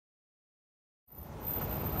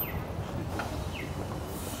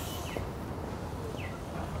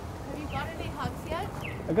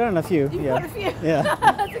I got on a few. You yeah. got a few? Yeah.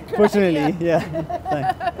 That's a good Fortunately, idea.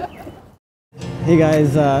 yeah. Hey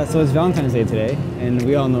guys, so it's Valentine's Day today, and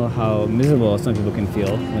we all know how miserable some people can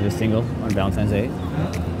feel when they're single on Valentine's Day.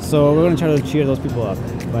 So we're gonna try to cheer those people up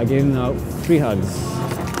by giving out free hugs.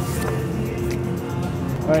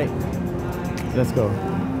 All right, let's go. A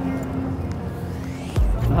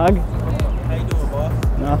hug? How you doing, boss?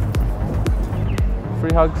 No.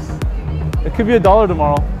 Free hugs. It could be $1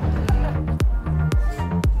 tomorrow.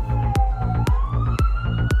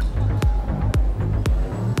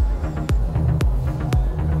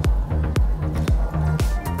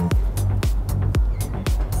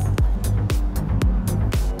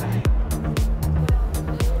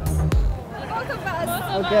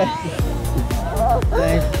 Okay.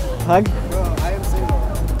 Thanks. Hug? Bro, I am single.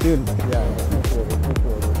 Dude. Yeah,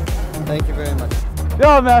 thank you very much.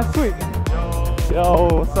 Yo, man, sweet. Yo,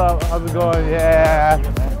 what's up? How's it going? Yeah.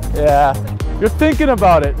 Yeah. You're thinking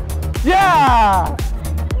about it. Yeah!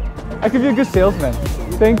 I could be a good salesman.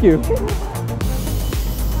 Thank you.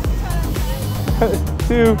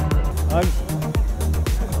 2. Hug.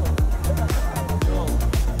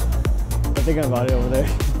 I'm thinking about it over there.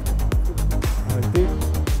 3.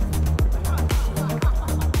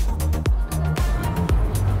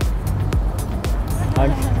 Hug.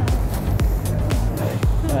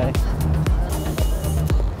 Hi.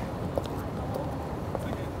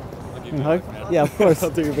 Hug? Yeah, of course. I'll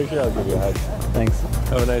take a picture, I'll give you a hug. Thanks.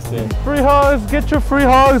 Have a nice day. Free hugs. Get your free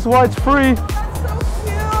hugs while it's free. That's so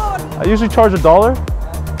cute. I usually charge $1.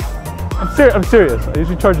 I'm serious. I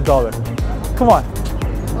usually charge $1. Come on.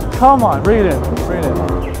 Come on. Bring it in. Bring it in.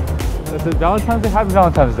 Is it Valentine's Day? Happy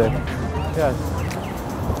Valentine's Day. Yes.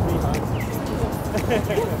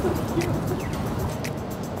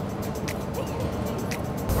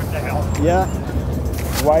 What the hell? Yeah,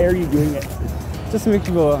 Why are you doing it? just to make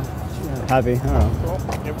people happy. I don't know. Well,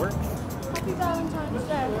 it works. Happy Valentine's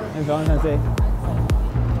Day. Happy Valentine's Day.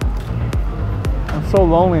 I'm so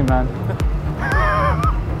lonely, man.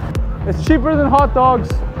 It's cheaper than hot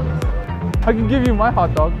dogs. I can give you my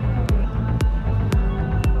hot dog.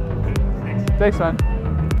 Thanks, man.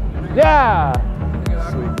 Yeah!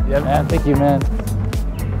 Sweet. Yeah, man. Thank you, man.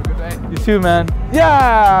 Good day. You too, man.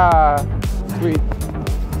 Yeah! Sweet.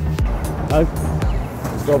 Hug?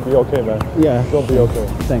 It's gonna be okay, man. Yeah. It's gonna be okay.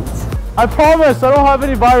 Thanks. I promise I don't have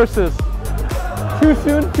any viruses. Too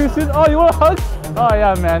soon? Too soon? Oh, you want a hug? Oh,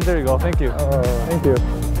 yeah, man. There you go. Thank you. Thank you.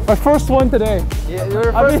 My first one today. Yeah,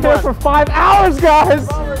 you're the I've been here for 5 hours, guys!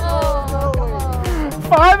 5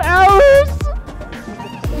 hours!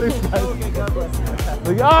 Thanks, guys.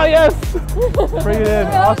 Like, oh, yes! Bring it in.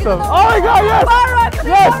 Awesome. Oh my god, yes!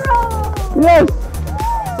 Yes! Yes!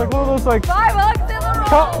 It's like one of those like 5 hugs in a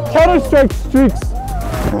row. Counter-Strike streaks.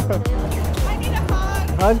 I need a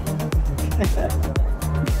hug. Hug? Thanks.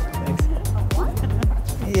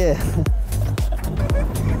 Yeah.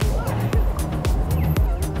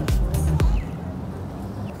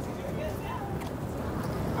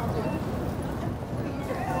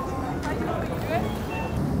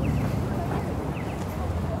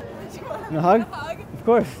 A hug? Of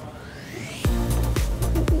course.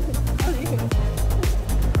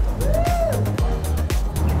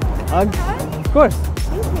 Hug? Of course.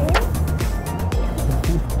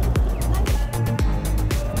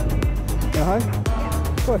 A hug?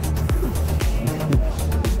 Of course.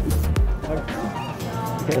 Hug.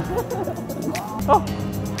 Okay. Oh,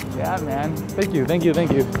 yeah, man. Thank you, thank you,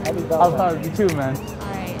 thank you. I'm proud of you too, man.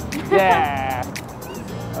 Alright. Yeah.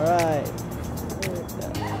 All right.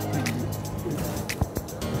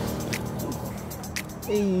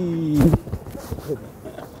 Hey.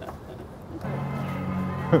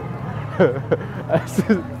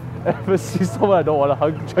 If I see someone I don't want to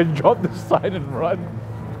hug, I drop the sign and run.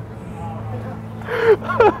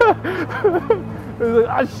 It's like,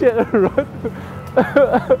 ah, shit, run.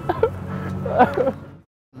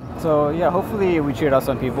 So yeah, hopefully we cheered out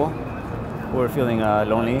some people who are feeling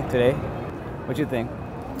lonely today. What you think?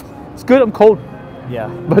 It's good, I'm cold, Yeah.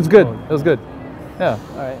 but it's good. It was good. Yeah.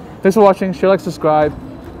 All right. Thanks for watching. Share, like, subscribe.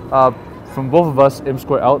 From both of us,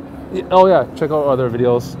 impsquared out. Oh yeah, check out our other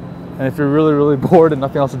videos. And if you're really bored and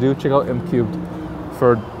nothing else to do, check out impcubed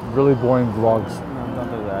for really boring vlogs. No,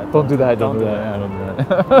 don't do that. Don't do that. Don't do that. Yeah, don't do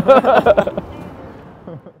that.